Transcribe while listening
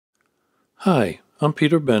Hi, I'm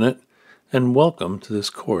Peter Bennett, and welcome to this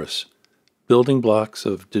course, Building Blocks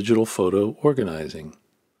of Digital Photo Organizing.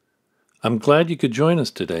 I'm glad you could join us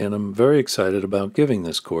today, and I'm very excited about giving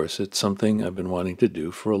this course. It's something I've been wanting to do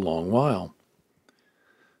for a long while.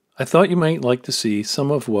 I thought you might like to see some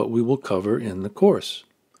of what we will cover in the course.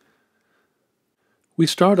 We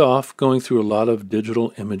start off going through a lot of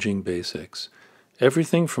digital imaging basics,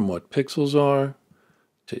 everything from what pixels are,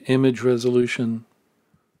 to image resolution,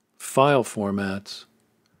 file formats,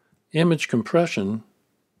 image compression,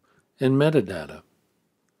 and metadata.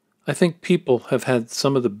 I think people have had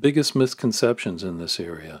some of the biggest misconceptions in this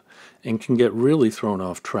area and can get really thrown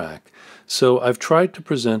off track. So I've tried to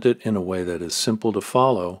present it in a way that is simple to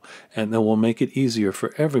follow and that will make it easier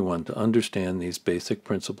for everyone to understand these basic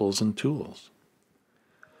principles and tools.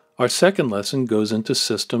 Our second lesson goes into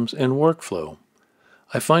systems and workflow.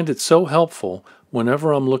 I find it so helpful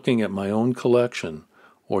whenever I'm looking at my own collection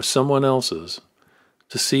or someone else's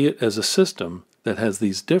to see it as a system that has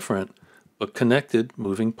these different but connected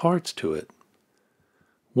moving parts to it.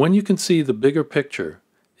 When you can see the bigger picture,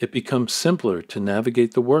 it becomes simpler to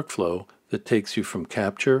navigate the workflow that takes you from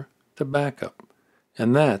capture to backup,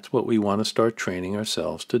 and that's what we want to start training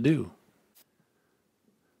ourselves to do.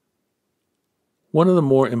 One of the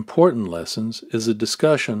more important lessons is a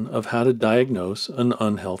discussion of how to diagnose an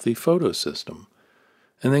unhealthy photo system,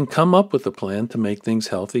 and then come up with a plan to make things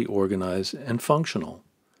healthy, organized, and functional,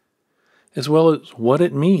 as well as what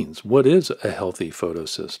it means. What is a healthy photo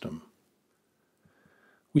system?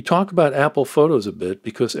 We talk about Apple Photos a bit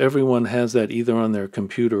because everyone has that either on their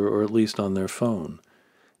computer or at least on their phone.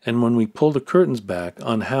 And when we pull the curtains back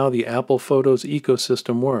on how the Apple Photos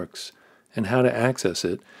ecosystem works and how to access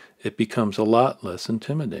it, it becomes a lot less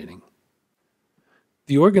intimidating.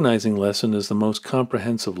 The organizing lesson is the most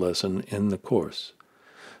comprehensive lesson in the course.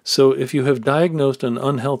 So if you have diagnosed an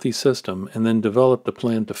unhealthy system and then developed a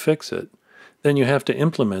plan to fix it, then you have to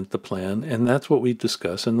implement the plan, and that's what we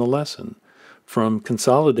discuss in the lesson, from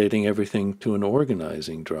consolidating everything to an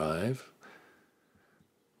organizing drive,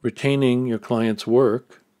 retaining your client's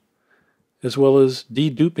work, as well as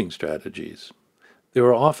deduping strategies. There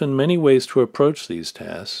are often many ways to approach these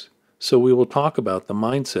tasks, so we will talk about the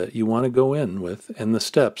mindset you want to go in with and the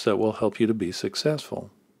steps that will help you to be successful.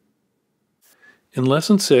 In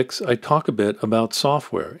Lesson 6, I talk a bit about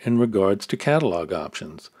software in regards to catalog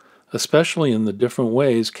options, especially in the different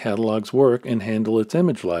ways catalogs work and handle its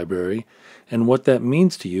image library and what that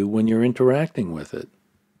means to you when you're interacting with it.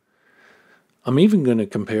 I'm even going to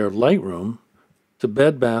compare Lightroom to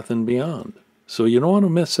Bed Bath & Beyond, so you don't want to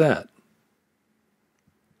miss that.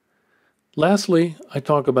 Lastly, I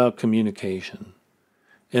talk about communication.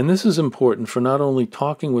 And this is important for not only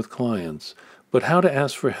talking with clients, but how to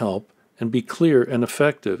ask for help and be clear and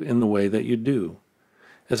effective in the way that you do.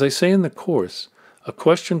 As I say in the course, a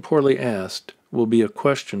question poorly asked will be a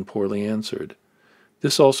question poorly answered.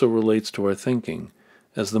 This also relates to our thinking,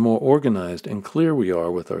 as the more organized and clear we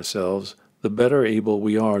are with ourselves, the better able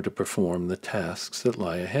we are to perform the tasks that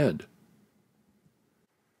lie ahead.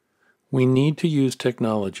 We need to use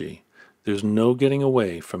technology. There's no getting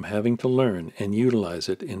away from having to learn and utilize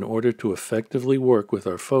it in order to effectively work with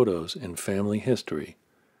our photos and family history.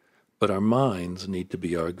 But our minds need to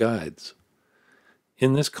be our guides.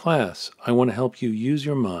 In this class, I want to help you use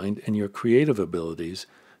your mind and your creative abilities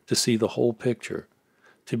to see the whole picture,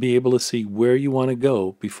 to be able to see where you want to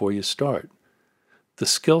go before you start. The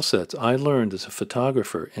skill sets I learned as a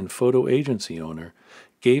photographer and photo agency owner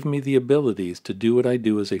gave me the abilities to do what I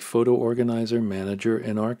do as a photo organizer, manager,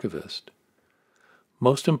 and archivist.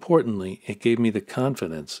 Most importantly, it gave me the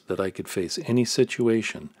confidence that I could face any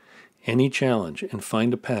situation, any challenge, and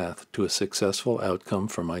find a path to a successful outcome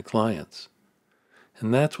for my clients.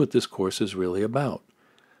 And that's what this course is really about: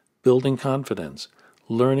 building confidence,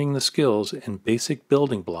 learning the skills and basic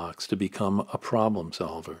building blocks to become a problem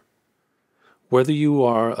solver. Whether you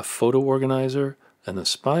are a photo organizer, an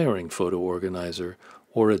aspiring photo organizer,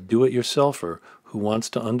 or a do-it-yourselfer who wants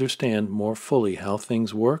to understand more fully how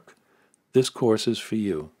things work, this course is for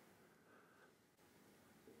you.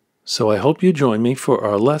 So I hope you join me for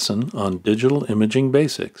our lesson on digital imaging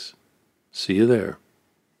basics. See you there.